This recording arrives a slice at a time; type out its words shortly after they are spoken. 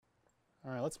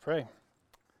All right, let's pray.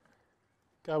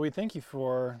 God, we thank you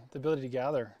for the ability to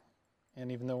gather.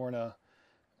 And even though we're in a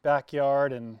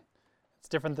backyard and it's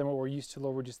different than what we're used to,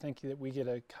 Lord, we just thank you that we get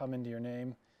to come into your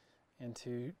name and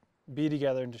to be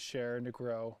together and to share and to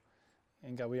grow.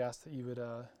 And God, we ask that you would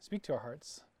speak to our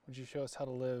hearts. Would you show us how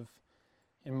to live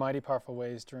in mighty, powerful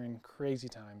ways during crazy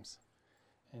times?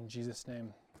 In Jesus'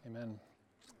 name, amen.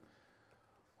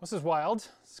 This is wild.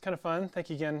 It's kind of fun.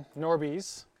 Thank you again,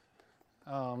 Norbies.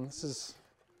 This is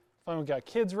fun. We've got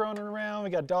kids running around.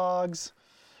 We got dogs.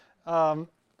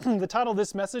 The title of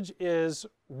this message is,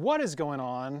 What is Going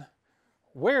On?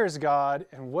 Where is God?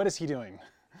 And what is He doing?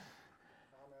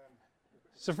 Amen.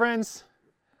 So friends,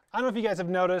 I don't know if you guys have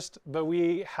noticed, but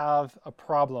we have a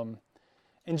problem.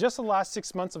 In just the last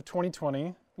 6 months of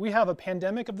 2020, we have a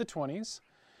pandemic of the 20s.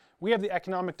 We have the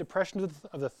economic depression of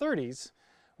the 30s.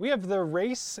 We have the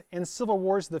race and civil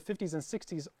wars of the 50s and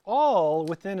 60s all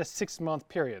within a 6-month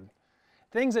period.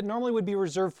 Things that normally would be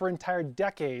reserved for entire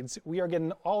decades, we are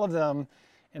getting all of them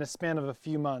in a span of a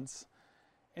few months.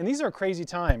 And these are crazy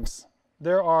times.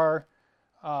 There are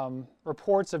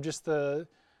reports of just the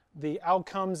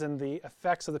outcomes and the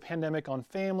effects of the pandemic on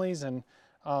families. And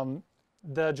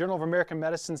the Journal of American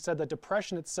Medicine said that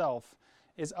depression itself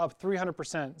is up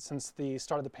 300% since the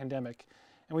start of the pandemic.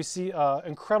 And we see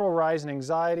incredible rise in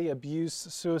anxiety, abuse,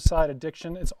 suicide,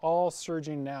 addiction. It's all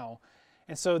surging now.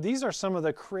 And so these are some of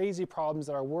the crazy problems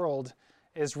that our world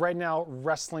is right now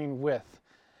wrestling with.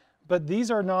 But these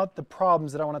are not the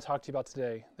problems that I want to talk to you about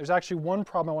today. There's actually one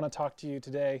problem I want to talk to you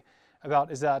today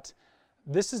about, is that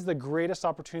this is the greatest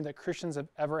opportunity that Christians have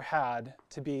ever had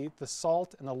to be the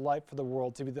salt and the light for the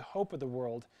world, to be the hope of the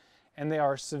world, and they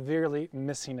are severely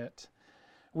missing it.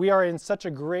 We are in such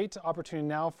a great opportunity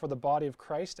now for the body of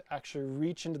Christ to actually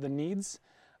reach into the needs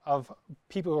of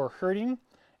people who are hurting.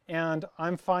 And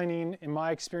I'm finding, in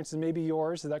my experiences, maybe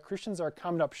yours, that Christians are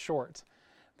coming up short.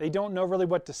 They don't know really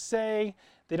what to say.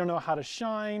 They don't know how to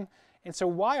shine. And so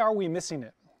why are we missing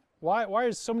it? Why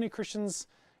are so many Christians,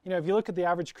 if you look at the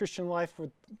average Christian life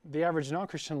with the average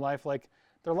non-Christian life, like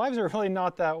their lives are really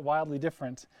not that wildly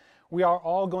different. We are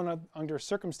all going under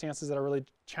circumstances that are really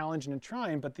challenging and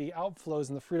trying, but the outflows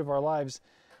and the fruit of our lives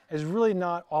is really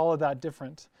not all of that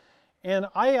different. And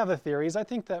I have a theory, is I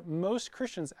think that most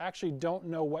Christians actually don't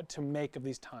know what to make of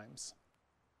these times.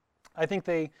 I think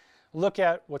they look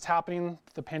at what's happening,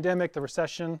 the pandemic, the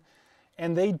recession,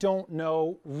 and they don't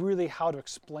know really how to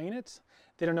explain it.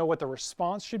 They don't know what the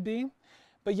response should be.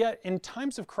 But yet, in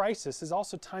times of crisis is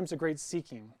also times of great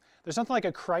seeking. There's something like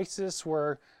a crisis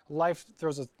where life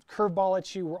throws a curveball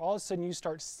at you, where all of a sudden you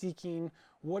start seeking,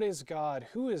 what is God?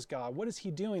 Who is God? What is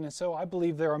He doing? And so I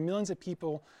believe there are millions of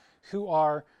people who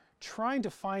are trying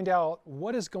to find out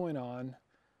what is going on,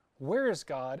 where is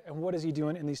God, and what is He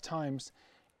doing in these times.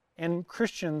 And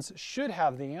Christians should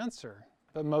have the answer,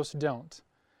 but most don't.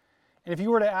 And if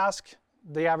you were to ask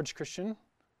the average Christian,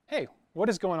 hey, what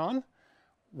is going on?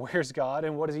 Where's God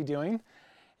and what is He doing?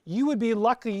 You would be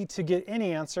lucky to get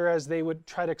any answer, as they would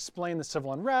try to explain the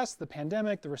civil unrest, the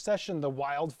pandemic, the recession, the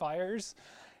wildfires,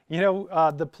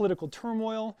 the political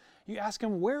turmoil. You ask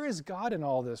them, where is God in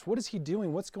all this? What is He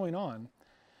doing? What's going on?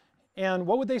 And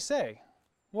what would they say?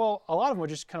 Well, a lot of them would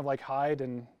just kind of like hide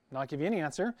and not give you any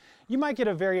answer. You might get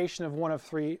a variation of one of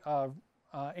three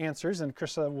answers, and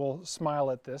Krista will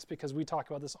smile at this because we talk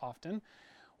about this often.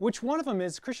 Which one of them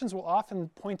is, Christians will often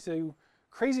point to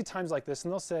crazy times like this,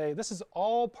 and they'll say, this is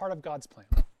all part of God's plan.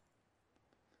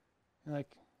 And like,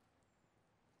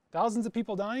 thousands of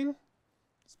people dying?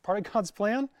 It's part of God's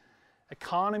plan?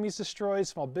 Economies destroyed,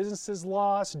 small businesses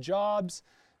lost, jobs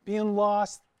being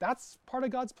lost. That's part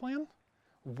of God's plan?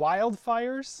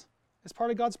 Wildfires is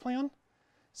part of God's plan?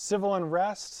 Civil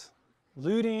unrest,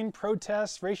 looting,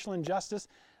 protests, racial injustice.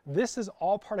 This is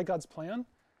all part of God's plan?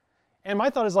 And my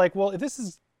thought is like, well, if this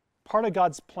is part of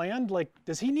God's plan, like,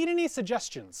 does He need any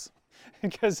suggestions?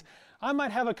 Because I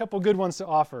might have a couple good ones to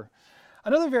offer.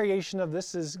 Another variation of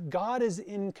this is God is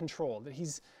in control. That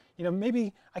He's,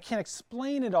 maybe I can't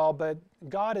explain it all, but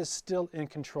God is still in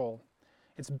control.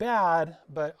 It's bad,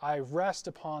 but I rest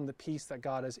upon the peace that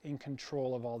God is in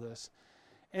control of all this.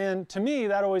 And to me,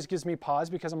 that always gives me pause,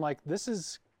 because I'm like, this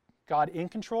is God in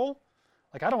control?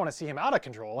 Like, I don't want to see Him out of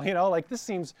control. Like, this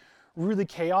seems really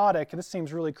chaotic, and this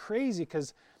seems really crazy,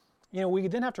 because we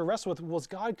then have to wrestle with, was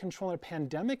God controlling a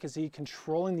pandemic? Is He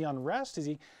controlling the unrest? Is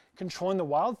He controlling the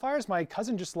wildfires? My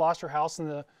cousin just lost her house in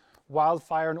the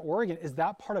wildfire in Oregon. Is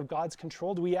that part of God's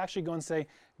control? Do we actually go and say,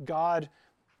 God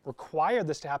required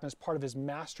this to happen as part of His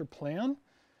master plan?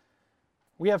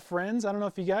 We have friends, I don't know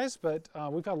if you guys, but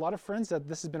we've got a lot of friends that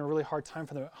this has been a really hard time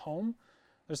for them at home.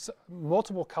 There's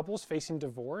multiple couples facing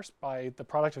divorce by the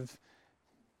product of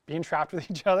being trapped with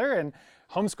each other and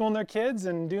homeschooling their kids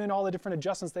and doing all the different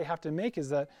adjustments they have to make is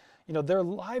that, their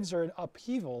lives are in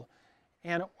upheaval.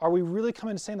 And are we really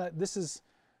coming to saying that this is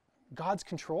God's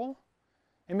control?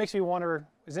 It makes me wonder,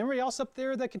 is anybody else up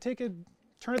there that could take a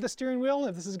turn at the steering wheel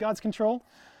if this is God's control?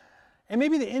 And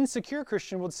maybe the insecure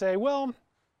Christian would say, well,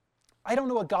 I don't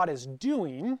know what God is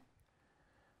doing,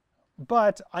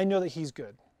 but I know that he's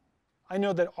good. I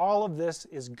know that all of this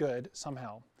is good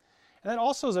somehow. And that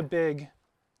also is a big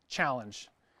challenge.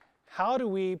 How do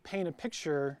we paint a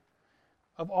picture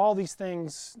of all these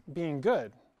things being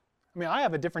good? I mean, I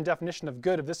have a different definition of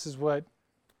good if this is what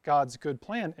God's good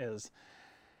plan is.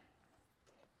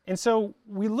 And so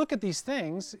we look at these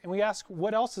things and we ask,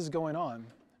 what else is going on?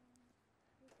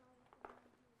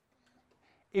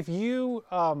 If you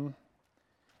don't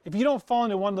fall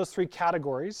into one of those three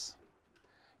categories,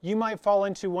 you might fall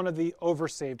into one of the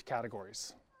oversaved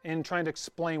categories in trying to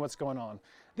explain what's going on.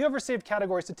 The oversaved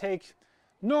category is to take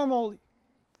normal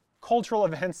cultural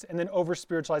events and then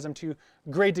over-spiritualize them to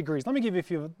great degrees. Let me give you a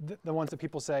few of the ones that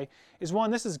people say. Is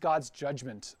one, this is God's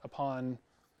judgment upon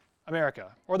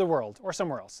America or the world or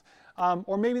somewhere else.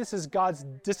 Or maybe this is God's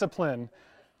discipline.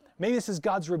 Maybe this is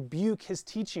God's rebuke, his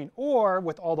teaching. Or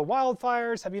with all the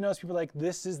wildfires, have you noticed people are like,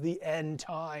 this is the end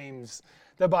times.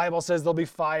 The Bible says there'll be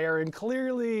fire, and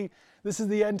clearly this is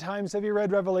the end times. Have you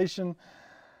read Revelation?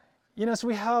 So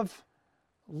we have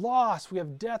loss, we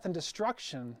have death and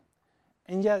destruction.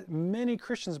 And yet many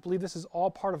Christians believe this is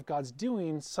all part of God's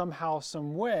doing somehow,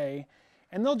 some way.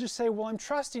 And they'll just say, well, I'm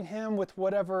trusting him with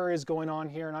whatever is going on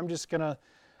here, and I'm just going to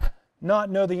not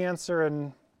know the answer,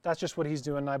 and that's just what he's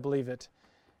doing, and I believe it.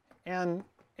 And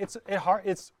it's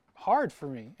hard for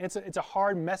me. It's a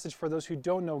hard message for those who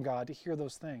don't know God to hear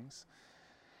those things.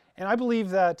 And I believe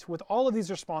that with all of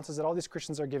these responses that all these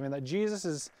Christians are giving, that Jesus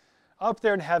is up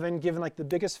there in heaven giving like the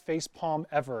biggest face palm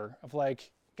ever of like,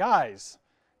 guys,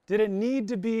 did it need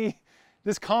to be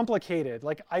this complicated?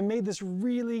 Like, I made this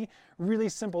really, really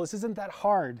simple. This isn't that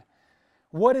hard.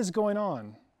 What is going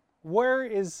on? Where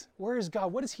is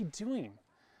God? What is he doing?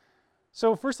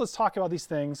 So first, let's talk about these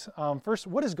things. First,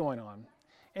 what is going on?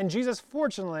 And Jesus,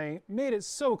 fortunately, made it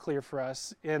so clear for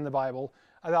us in the Bible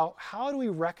about how do we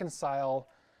reconcile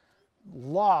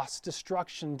loss,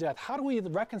 destruction, death. How do we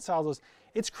reconcile those?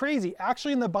 It's crazy.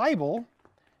 Actually, in the Bible,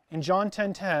 in John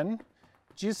 10:10,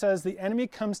 Jesus says, the enemy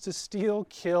comes to steal,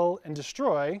 kill, and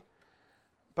destroy,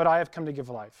 but I have come to give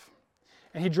life.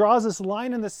 And he draws this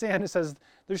line in the sand and says,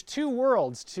 there's two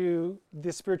worlds to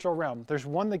the spiritual realm. There's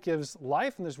one that gives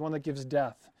life and there's one that gives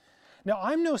death. Now,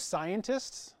 I'm no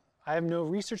scientist. I have no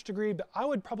research degree, but I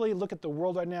would probably look at the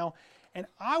world right now and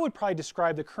I would probably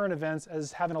describe the current events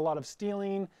as having a lot of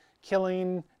stealing,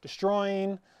 killing,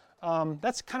 destroying.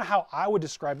 That's kind of how I would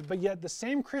describe it. But yet the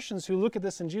same Christians who look at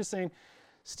this and Jesus saying,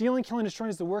 stealing, killing, destroying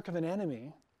is the work of an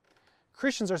enemy.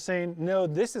 Christians are saying, no,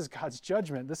 this is God's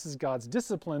judgment. This is God's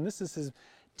discipline. This is his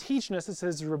teaching us. This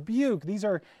is his rebuke. These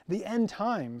are the end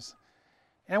times.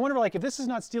 And I wonder, like, if this is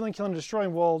not stealing, killing,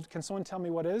 destroying, well, can someone tell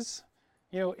me what is?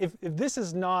 If this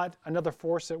is not another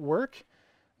force at work,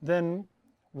 then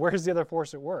where's the other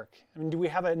force at work? I mean, do we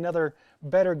have another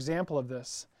better example of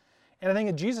this? And I think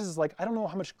that Jesus is like, I don't know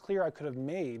how much clearer I could have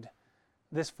made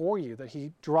this for you, that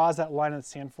he draws that line in the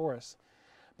sand for us.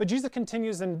 But Jesus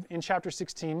continues in chapter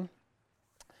 16.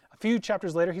 A few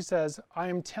chapters later, he says, I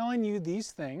am telling you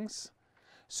these things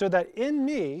so that in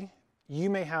me you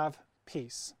may have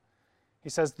peace. He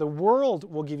says, the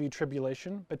world will give you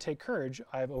tribulation, but take courage,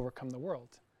 I have overcome the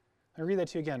world. I'll read that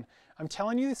to you again. I'm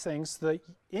telling you these things so that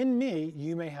in me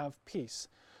you may have peace.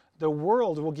 The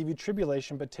world will give you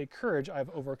tribulation, but take courage, I have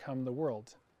overcome the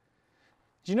world.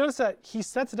 Do you notice that he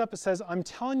sets it up and says, I'm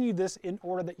telling you this in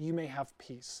order that you may have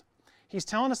peace. He's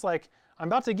telling us like, I'm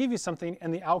about to give you something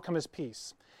and the outcome is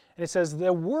peace. And it says,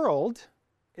 the world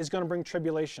is going to bring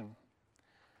tribulation,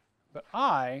 but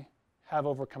I have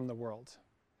overcome the world.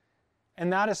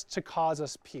 And that is to cause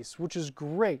us peace, which is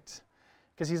great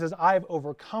because he says, I've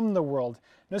overcome the world.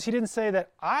 Notice he didn't say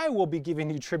that I will be giving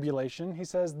you tribulation. He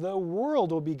says, the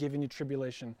world will be giving you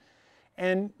tribulation.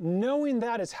 And knowing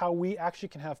that is how we actually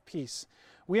can have peace.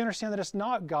 We understand that it's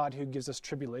not God who gives us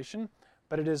tribulation,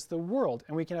 but it is the world.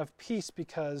 And we can have peace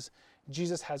because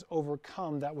Jesus has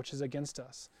overcome that which is against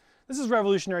us. This is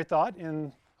revolutionary thought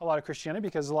in a lot of Christianity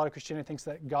because a lot of Christianity thinks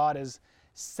that God is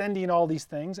sending all these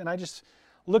things. And I just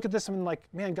look at this and I'm like,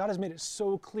 man, God has made it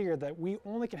so clear that we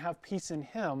only can have peace in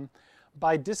him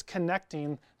by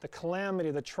disconnecting the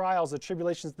calamity, the trials, the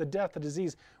tribulations, the death, the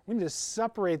disease. We need to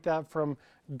separate that from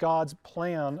God's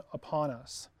plan upon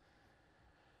us.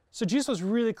 So Jesus was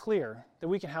really clear that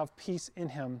we can have peace in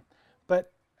him.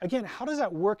 But again, how does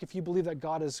that work if you believe that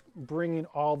God is bringing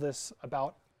all this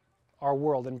about our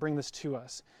world and bring this to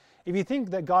us? If you think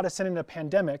that God is sending a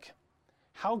pandemic,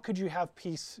 how could you have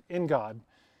peace in God?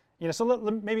 So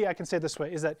maybe I can say it this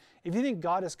way, is that if you think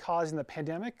God is causing the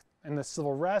pandemic and the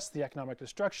civil unrest, the economic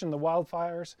destruction, the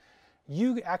wildfires,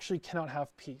 you actually cannot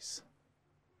have peace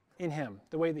in him,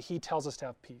 the way that he tells us to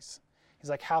have peace. He's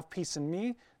like, have peace in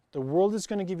me. The world is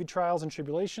going to give you trials and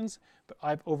tribulations, but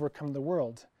I've overcome the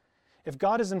world. If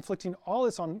God is inflicting all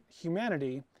this on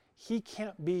humanity, he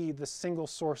can't be the single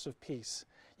source of peace.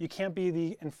 You can't be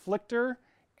the inflictor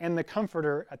and the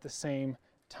comforter at the same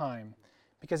time.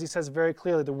 Because he says very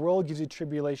clearly, the world gives you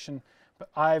tribulation, but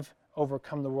I've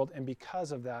overcome the world, and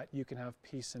because of that, you can have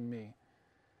peace in me.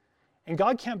 And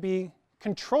God can't be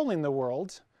controlling the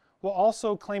world while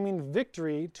also claiming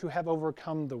victory to have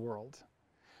overcome the world.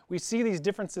 We see these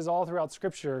differences all throughout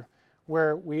Scripture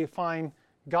where we find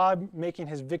God making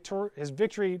his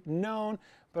victory known,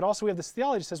 but also we have this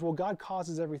theology that says, well, God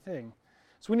causes everything.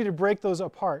 So we need to break those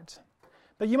apart.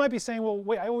 But you might be saying, well,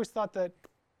 wait, I always thought that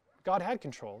God had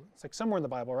control. It's like somewhere in the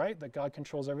Bible, right? That God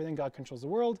controls everything, God controls the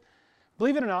world.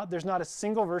 Believe it or not, there's not a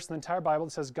single verse in the entire Bible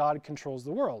that says God controls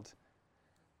the world.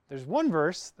 There's one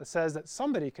verse that says that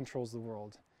somebody controls the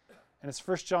world. And it's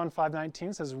 1 John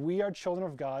 5:19 says, we are children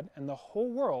of God, and the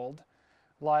whole world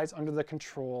lies under the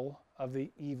control of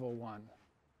the evil one.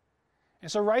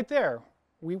 And so right there,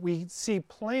 we see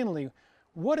plainly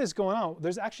what is going on.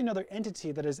 There's actually another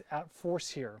entity that is at force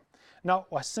here. Now,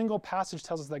 a single passage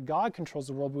tells us that God controls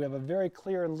the world, but we have a very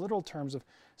clear and literal terms of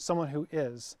someone who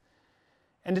is.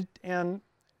 And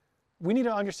we need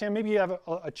to understand, maybe you have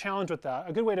a challenge with that.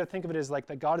 A good way to think of it is like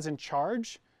that God is in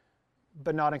charge,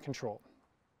 but not in control.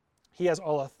 He has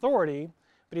all authority,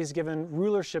 but he's given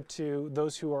rulership to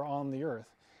those who are on the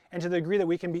earth. And to the degree that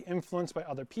we can be influenced by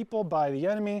other people, by the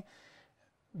enemy,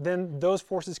 then those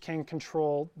forces can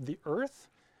control the earth.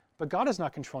 But God is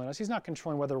not controlling us. He's not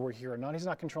controlling whether we're here or not. He's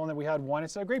not controlling that we had wine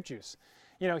instead of grape juice.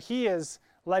 He is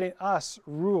letting us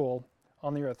rule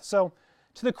on the earth. So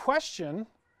to the question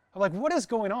of like, what is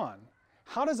going on?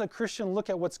 How does a Christian look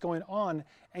at what's going on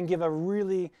and give a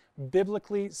really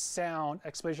biblically sound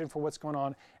explanation for what's going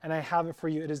on? And I have it for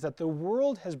you. It is that the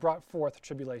world has brought forth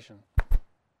tribulation.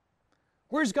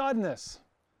 Where's God in this?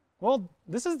 Well,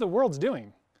 this is the world's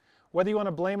doing. Whether you want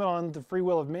to blame it on the free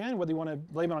will of man, whether you want to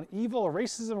blame it on evil or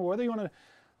racism, or whether you want to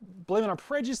blame it on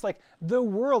prejudice, like the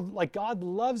world, like God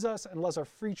loves us and loves our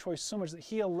free choice so much that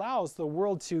he allows the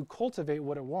world to cultivate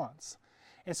what it wants.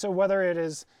 And so whether it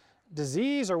is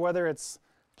disease or whether it's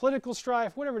political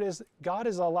strife, whatever it is, God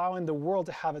is allowing the world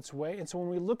to have its way. And so when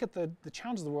we look at the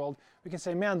challenges of the world, we can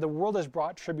say, man, the world has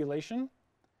brought tribulation,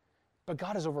 but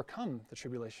God has overcome the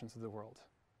tribulations of the world.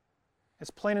 It's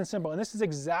plain and simple. And this is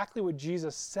exactly what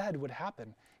Jesus said would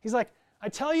happen. He's like, I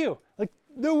tell you, like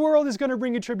the world is going to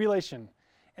bring you tribulation.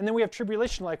 And then we have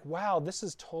tribulation like, wow, this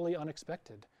is totally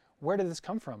unexpected. Where did this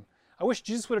come from? I wish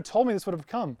Jesus would have told me this would have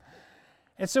come.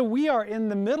 And so we are in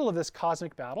the middle of this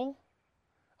cosmic battle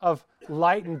of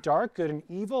light and dark, good and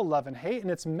evil, love and hate, and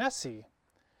it's messy.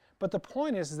 But the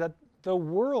point is that the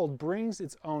world brings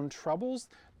its own troubles.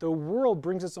 The world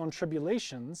brings its own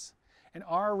tribulations. And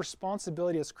our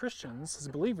responsibility as Christians, as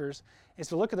believers, is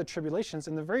to look at the tribulations.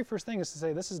 And the very first thing is to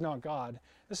say, this is not God.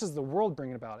 This is the world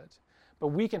bringing about it. But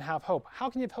we can have hope. How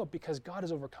can you have hope? Because God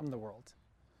has overcome the world.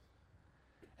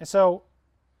 And so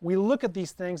we look at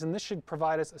these things, and this should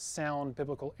provide us a sound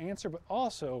biblical answer, but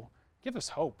also give us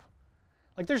hope.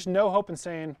 Like there's no hope in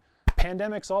saying,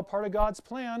 pandemic's all part of God's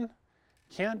plan.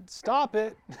 Can't stop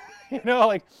it.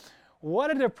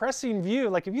 What a depressing view.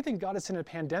 Like if you think God is in a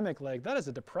pandemic, like that is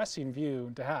a depressing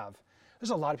view to have. There's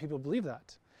a lot of people who believe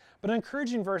that. But an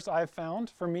encouraging verse I've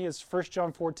found for me is 1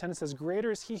 John 4:10. It says,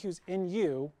 greater is he who's in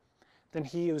you than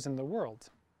he who's in the world.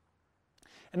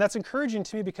 And that's encouraging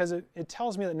to me because it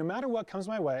tells me that no matter what comes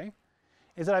my way,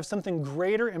 is that I have something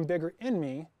greater and bigger in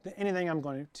me than anything I'm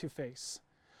going to face.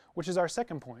 Which is our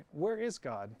second point. Where is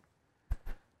God?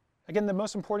 Again, the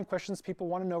most important questions people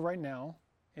want to know right now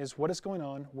is what is going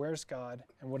on, where's God,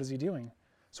 and what is he doing?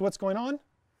 So what's going on?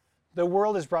 The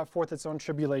world has brought forth its own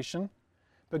tribulation,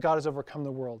 but God has overcome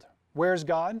the world. Where's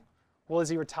God? Well, is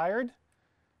he retired?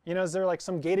 Is there like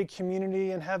some gated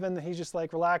community in heaven that he's just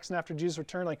like relaxing after Jesus'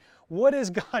 return? Like, what is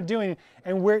God doing?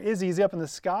 And where is he? Is he up in the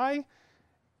sky?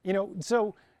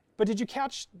 But did you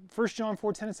catch 1 John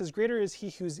 4:10? It says, greater is he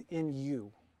who's in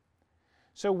you.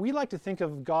 So we like to think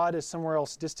of God as somewhere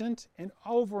else distant, and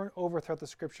over throughout the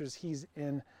scriptures, he's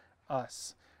in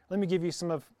us. Let me give you some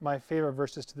of my favorite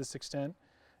verses to this extent.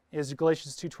 Is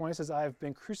Galatians 2:20 says, I have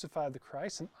been crucified with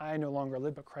Christ, and I no longer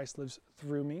live, but Christ lives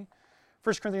through me.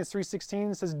 1 Corinthians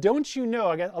 3:16 says, don't you know,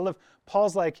 I love,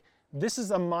 Paul's like, this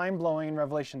is a mind-blowing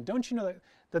revelation. Don't you know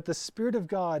that the Spirit of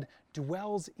God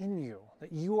dwells in you,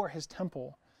 that you are his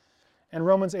temple? And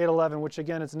Romans 8:11, which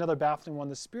again is another baffling one,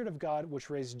 the Spirit of God, which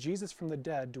raised Jesus from the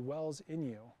dead, dwells in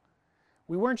you.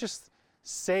 We weren't just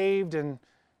saved and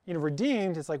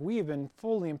redeemed. It's like we have been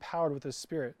fully empowered with his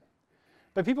Spirit.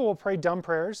 But people will pray dumb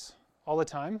prayers all the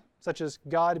time, such as,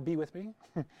 God, be with me.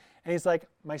 And he's like,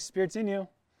 my Spirit's in you.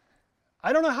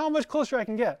 I don't know how much closer I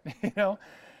can get,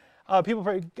 People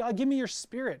pray, God, give me your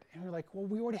Spirit. And we're like, well,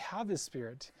 we already have his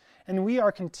Spirit. And we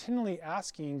are continually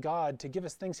asking God to give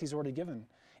us things he's already given.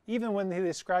 Even when he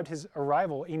described his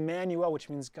arrival, Emmanuel, which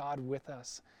means God with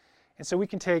us. And so we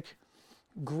can take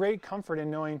great comfort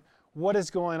in knowing what is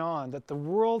going on, that the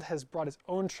world has brought its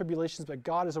own tribulations, but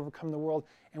God has overcome the world.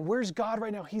 And where's God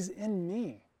right now? He's in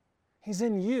me. He's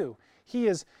in you. He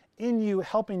is in you,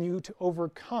 helping you to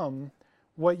overcome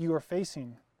what you are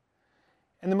facing.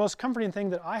 And the most comforting thing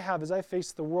that I have as I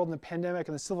face the world and the pandemic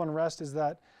and the civil unrest is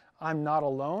that I'm not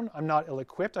alone. I'm not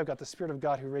ill-equipped. I've got the Spirit of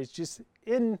God who raised Jesus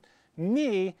in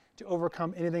me to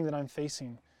overcome anything that I'm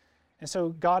facing. And so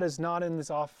God is not in this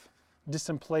off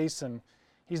distant place, and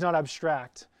he's not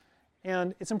abstract.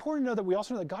 And it's important to know that we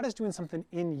also know that God is doing something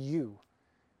in you.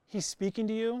 He's speaking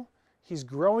to you. He's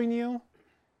growing you.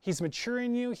 He's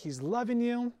maturing you. He's loving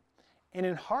you. And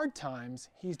in hard times,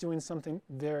 he's doing something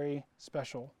very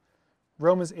special.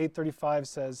 Romans 8:35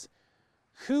 says,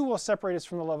 who will separate us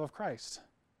from the love of Christ?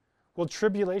 Will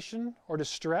tribulation or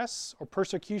distress or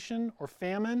persecution or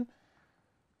famine,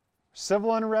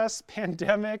 civil unrest,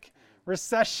 pandemic,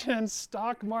 recession,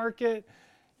 stock market,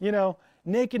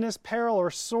 nakedness, peril, or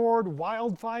sword,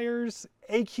 wildfires,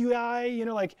 AQI,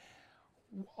 like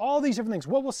all these different things.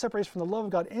 What will separate us from the love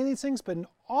of God? Any of these things, but in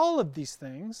all of these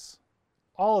things,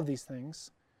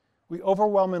 we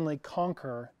overwhelmingly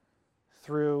conquer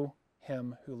through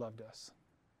him who loved us.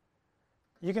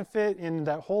 You can fit in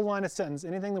that whole line of sentence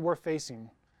anything that we're facing.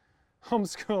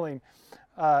 Homeschooling,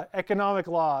 economic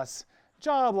loss,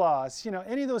 job loss,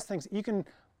 any of those things. You can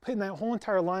put in that whole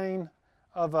entire line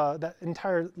of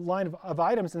of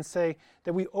items and say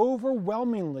that we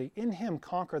overwhelmingly in him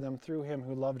conquer them through him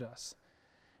who loved us.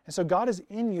 And so God is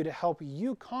in you to help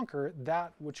you conquer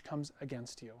that which comes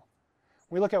against you.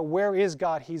 We look at where is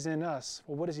God? He's in us.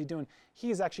 Well, what is he doing?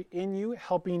 He is actually in you,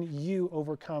 helping you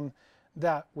overcome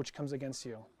that which comes against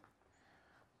you.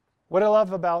 What I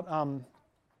love about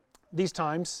these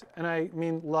times, and I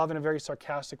mean love in a very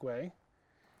sarcastic way,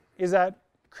 is that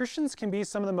Christians can be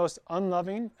some of the most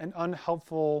unloving and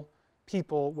unhelpful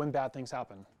people when bad things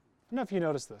happen. I don't know if you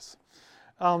noticed this.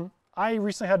 I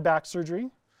recently had back surgery,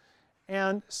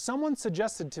 and someone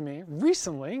suggested to me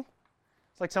recently,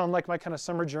 it's like telling my kind of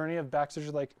summer journey of back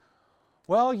surgery, like,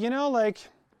 well,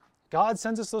 God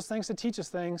sends us those things to teach us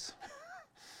things.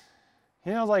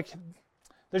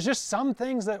 There's just some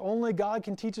things that only God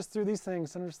can teach us through these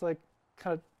things. And I'm just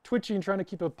kind of twitching, trying to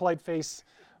keep a polite face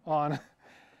on.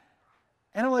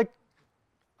 And I'm like,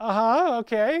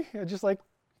 okay. Just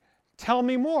tell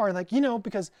me more. And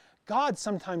because God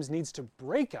sometimes needs to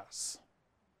break us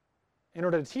in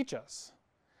order to teach us.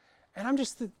 And I'm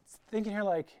just thinking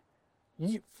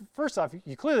here first off,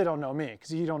 you clearly don't know me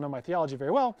because you don't know my theology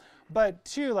very well. But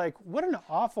two, what an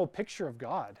awful picture of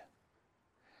God.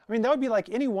 I mean, that would be like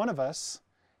any one of us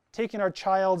taking our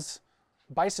child's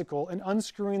bicycle and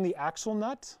unscrewing the axle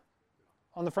nut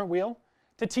on the front wheel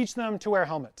to teach them to wear a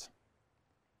helmet.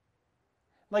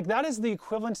 That is the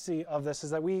equivalency of this,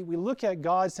 is that we look at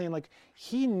God saying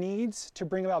he needs to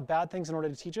bring about bad things in order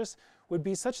to teach us, would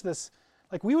be such this,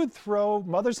 we would throw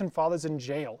mothers and fathers in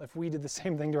jail if we did the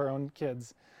same thing to our own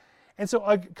kids. And so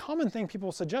a common thing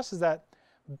people suggest is that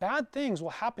bad things will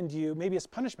happen to you maybe as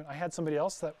punishment. I had somebody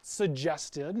else that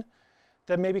suggested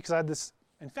that maybe because I had this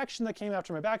infection that came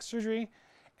after my back surgery,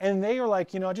 and they were I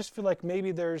just feel like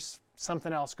maybe there's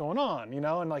something else going on,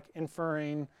 and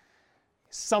inferring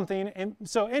something. And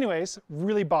so anyways,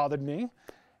 really bothered me,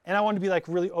 and I wanted to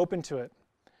be really open to it.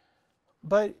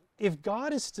 But if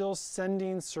God is still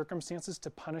sending circumstances to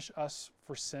punish us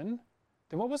for sin,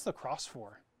 then what was the cross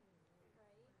for?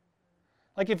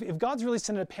 If God's really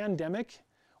sending a pandemic,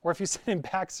 or if he's sending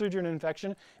back surgery and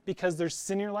infection because there's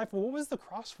sin in your life, well, what was the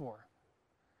cross for?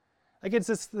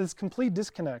 It's this complete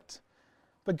disconnect.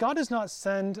 But God does not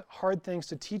send hard things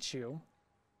to teach you.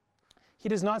 He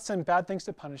does not send bad things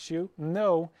to punish you.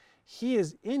 No, he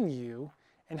is in you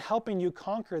and helping you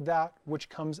conquer that which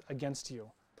comes against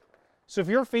you. So if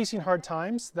you're facing hard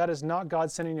times, that is not God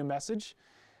sending you a message.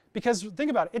 Because think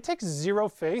about it, it takes zero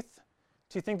faith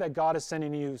to think that God is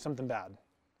sending you something bad.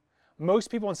 Most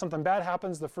people, when something bad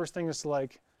happens, the first thing is to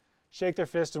shake their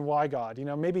fist and why God?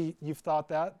 Maybe you've thought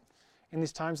that in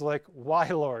these times, like, why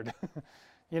Lord?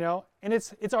 And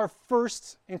it's our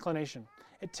first inclination.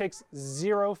 It takes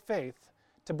zero faith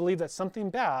to believe that something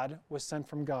bad was sent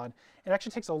from God. It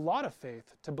actually takes a lot of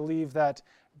faith to believe that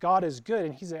God is good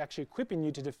and he's actually equipping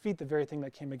you to defeat the very thing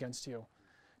that came against you,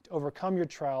 to overcome your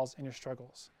trials and your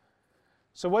struggles.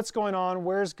 So what's going on?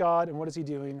 Where's God and what is he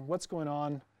doing? What's going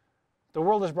on? The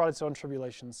world has brought its own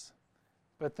tribulations,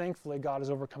 but thankfully God has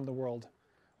overcome the world.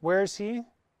 Where is he?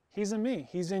 He's in me.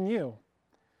 He's in you.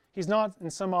 He's not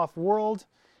in some off world.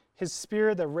 His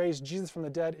Spirit that raised Jesus from the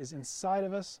dead is inside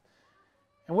of us.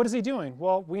 And what is he doing?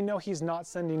 Well, we know he's not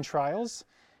sending trials.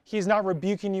 He's not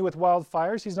rebuking you with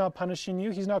wildfires. He's not punishing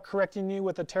you. He's not correcting you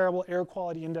with a terrible air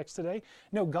quality index today.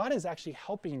 No, God is actually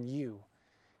helping you.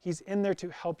 He's in there to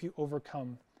help you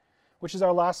overcome, which is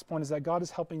our last point, is that God is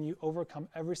helping you overcome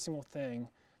every single thing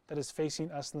that is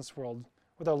facing us in this world,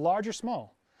 whether large or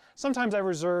small. Sometimes I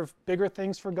reserve bigger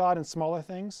things for God and smaller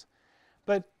things,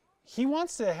 but he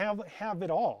wants to have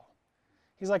it all.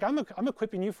 He's like, I'm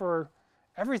equipping you for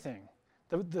everything.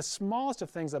 The smallest of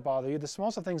things that bother you, the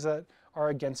smallest of things that are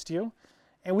against you.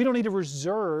 And we don't need to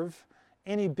reserve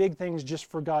any big things just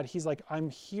for God. He's like, I'm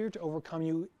here to overcome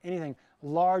you, anything,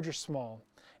 large or small.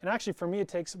 And actually, for me, it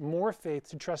takes more faith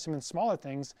to trust him in smaller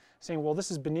things, saying, well,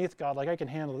 this is beneath God, like I can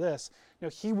handle this.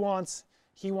 He wants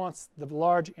the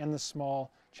large and the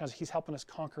small challenges. He's helping us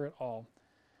conquer it all.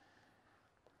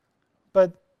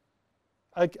 But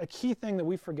a key thing that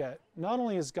we forget, not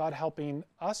only is God helping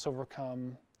us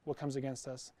overcome what comes against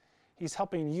us, he's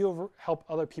helping you help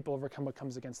other people overcome what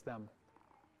comes against them.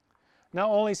 Not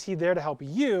only is he there to help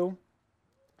you,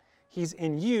 he's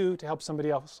in you to help somebody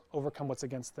else overcome what's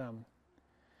against them.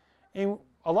 And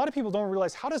a lot of people don't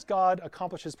realize, how does God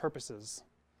accomplish his purposes?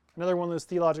 Another one of those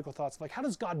theological thoughts, like, how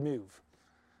does God move?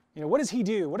 What does he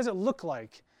do? What does it look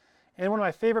like? And one of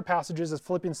my favorite passages is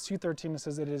Philippians 2:13. It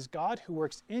says, it is God who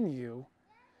works in you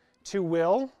to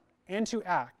will and to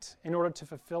act in order to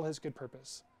fulfill his good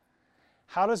purpose.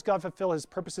 How does God fulfill his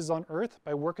purposes on earth?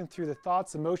 By working through the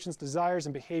thoughts, emotions, desires,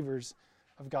 and behaviors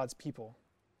of God's people.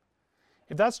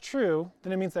 If that's true,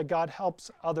 then it means that God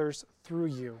helps others through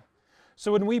you.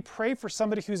 So when we pray for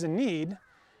somebody who's in need,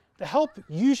 the help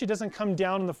usually doesn't come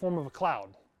down in the form of a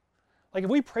cloud. Like if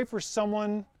we pray for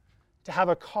someone to have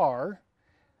a car,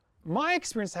 my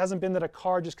experience hasn't been that a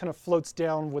car just kind of floats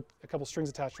down with a couple strings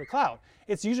attached to a cloud.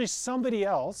 It's usually somebody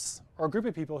else or a group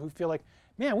of people who feel like,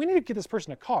 man, we need to get this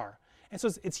person a car. And so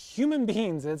it's human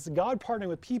beings, it's God partnering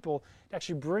with people to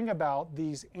actually bring about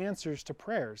these answers to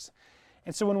prayers.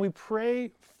 And so when we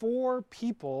pray for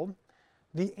people,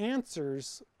 the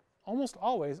answers almost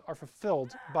always are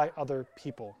fulfilled by other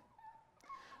people.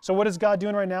 So what is God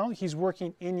doing right now? He's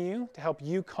working in you to help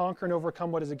you conquer and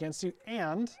overcome what is against you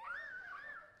and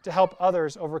to help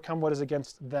others overcome what is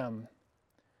against them.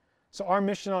 So our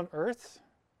mission on earth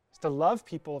is to love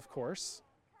people, of course,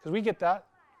 because we get that.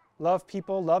 Love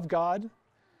people, love God.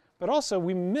 But also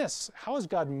we miss, how is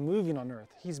God moving on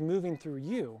earth? He's moving through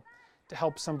you to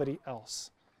help somebody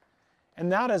else.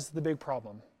 And that is the big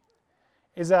problem,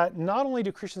 is that not only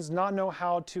do Christians not know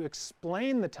how to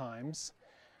explain the times,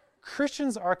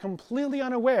 Christians are completely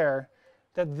unaware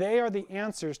that they are the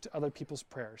answers to other people's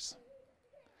prayers.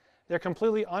 They're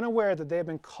completely unaware that they have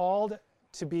been called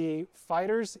to be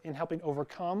fighters in helping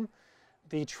overcome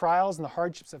the trials and the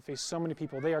hardships that face so many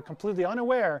people. They are completely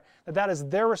unaware that that is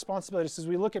their responsibility. So as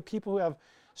we look at people who have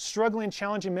struggling,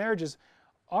 challenging marriages,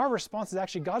 our response is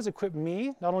actually, God has equipped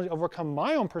me not only to overcome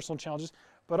my own personal challenges,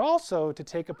 but also to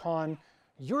take upon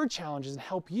your challenges and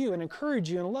help you and encourage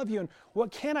you and love you. And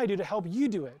what can I do to help you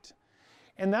do it?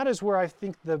 And that is where I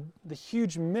think the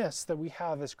huge miss that we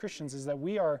have as Christians is that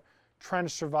we are trying to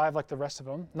survive like the rest of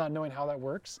them, not knowing how that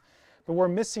works. But we're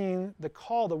missing the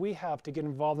call that we have to get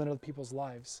involved in other people's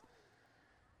lives.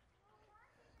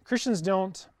 Christians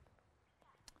don't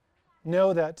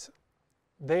know that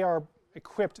they are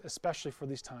equipped especially for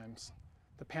these times.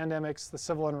 The pandemics, the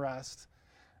civil unrest,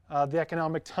 the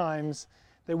economic times,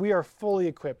 that we are fully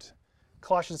equipped.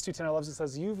 Colossians 2:10-11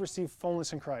 says, you've received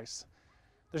fullness in Christ.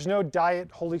 There's no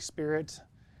diet Holy Spirit.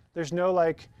 There's no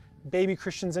like baby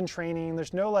Christians in training.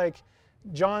 There's no like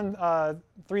John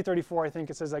 3:34, I think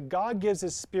it says that God gives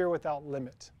his Spirit without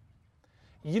limit.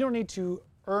 You don't need to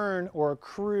earn or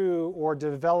accrue or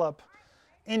develop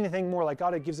anything more. Like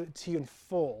God gives it to you in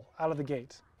full out of the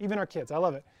gate. Even our kids, I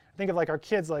love it. Think of like our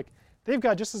kids, like they've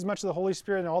got just as much of the Holy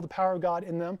Spirit and all the power of God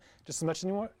in them, just as much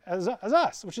as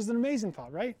us, which is an amazing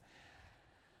thought, right?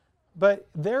 But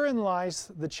therein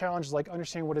lies the challenge, like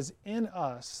understanding what is in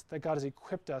us, that God has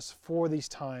equipped us for these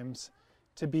times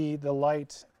to be the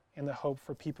light and the hope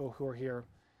for people who are here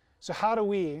So how do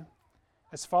we,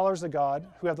 as followers of God,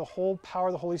 who have the whole power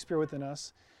of the Holy Spirit within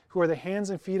us, who are the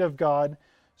hands and feet of God,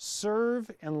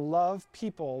 serve and love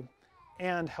people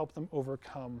and help them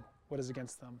overcome what is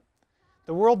against them?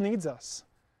 The world needs us,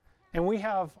 and we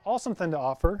have all something to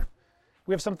offer.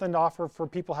 We have something to offer for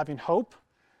people having hope.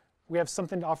 We have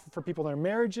something to offer for people in their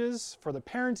marriages, for their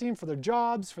parenting, for their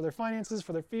jobs, for their finances,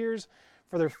 for their fears,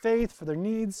 for their faith, for their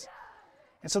needs.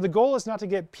 And so the goal is not to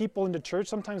get people into church.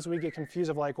 Sometimes we get confused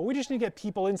of like, well, we just need to get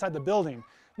people inside the building.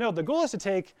 No, the goal is to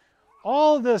take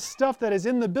all the stuff that is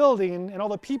in the building and all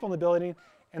the people in the building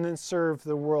and then serve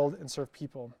the world and serve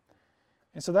people.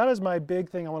 And so that is my big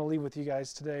thing I want to leave with you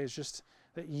guys today, is just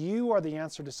that you are the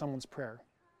answer to someone's prayer.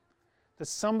 That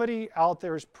somebody out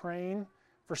there is praying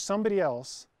for somebody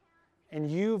else, and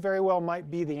you very well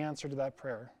might be the answer to that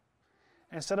prayer.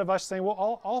 And instead of us saying, well,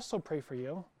 I'll also pray for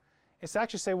you, it's to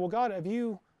actually say, well, God, have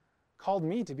you called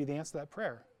me to be the answer to that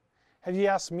prayer? Have you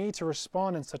asked me to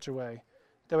respond in such a way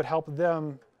that would help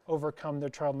them overcome their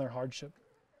trial and their hardship?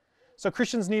 So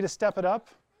Christians need to step it up.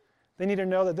 They need to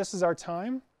know that this is our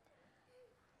time,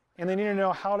 and they need to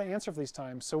know how to answer for these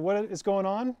times. So what is going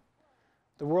on?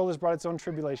 The world has brought its own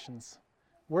tribulations.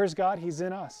 Where's God? He's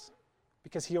in us,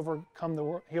 because He overcame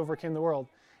the world.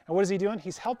 And what is He doing?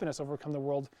 He's helping us overcome the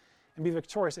world and be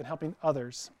victorious in helping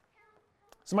others.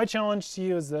 So my challenge to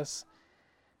you is this,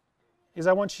 is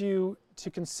I want you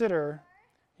to consider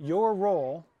your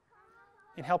role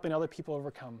in helping other people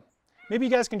overcome. Maybe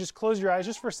you guys can just close your eyes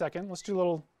just for a second. Let's do a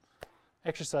little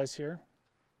exercise here.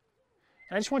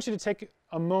 And I just want you to take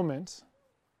a moment,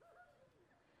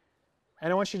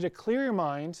 and I want you to clear your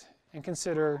mind and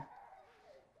consider,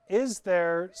 is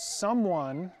there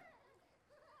someone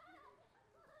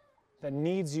that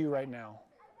needs you right now?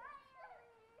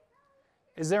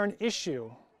 Is there an issue?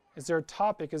 Is there a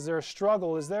topic? Is there a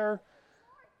struggle? Is there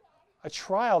a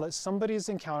trial that somebody is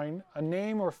encountering, a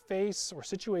name or face or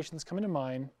situation that's coming to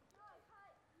mind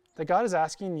that God is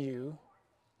asking you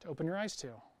to open your eyes to?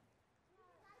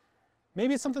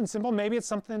 Maybe it's something simple. Maybe it's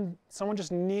something someone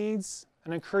just needs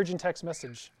an encouraging text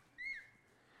message.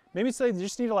 Maybe it's they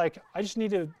just need to I just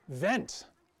need to vent.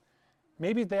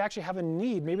 Maybe they actually have a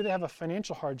need. Maybe they have a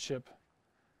financial hardship.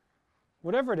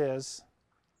 Whatever it is,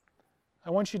 I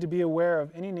want you to be aware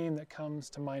of any name that comes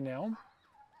to mind now.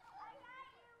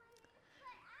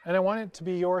 And I want it to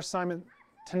be your assignment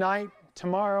tonight,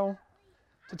 tomorrow,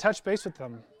 to touch base with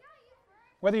them.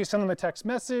 Whether you send them a text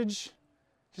message,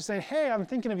 just saying, hey, I'm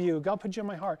thinking of you. God put you in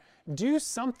my heart. Do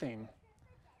something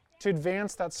to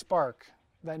advance that spark,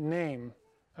 that name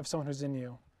of someone who's in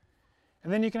you.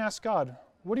 And then you can ask God,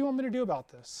 what do you want me to do about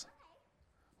this?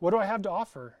 What do I have to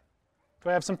offer? Do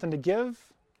I have something to give?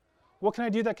 What can I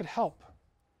do that could help?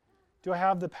 Do I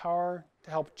have the power to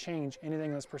help change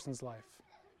anything in this person's life?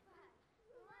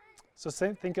 So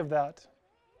think of that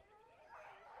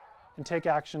and take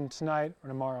action tonight or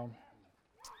tomorrow.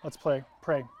 Let's pray.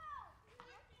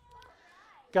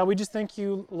 God, we just thank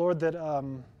you, Lord, that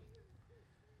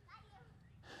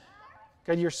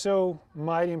God, you're so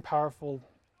mighty and powerful,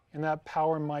 and that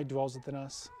power and might dwells within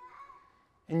us.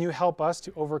 And you help us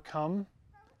to overcome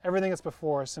everything that's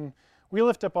before us. And we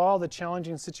lift up all the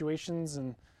challenging situations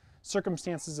and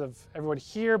circumstances of everyone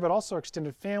here, but also our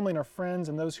extended family and our friends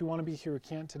and those who want to be here who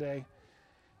can't today.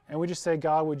 And we just say,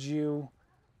 God, would you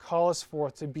call us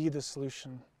forth to be the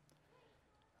solution?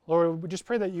 Lord, we just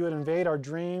pray that you would invade our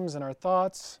dreams and our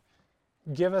thoughts,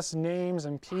 give us names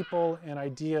and people and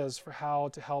ideas for how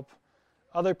to help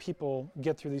other people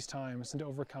get through these times and to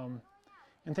overcome.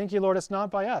 And thank you, Lord, it's not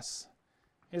by us.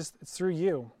 It's through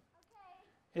you.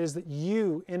 It is that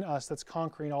you in us that's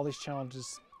conquering all these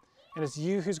challenges. And it's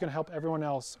you who's going to help everyone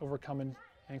else overcome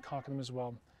and conquer them as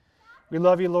well. We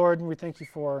love you, Lord, and we thank you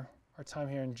for our time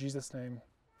here in Jesus' name.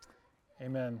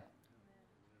 Amen.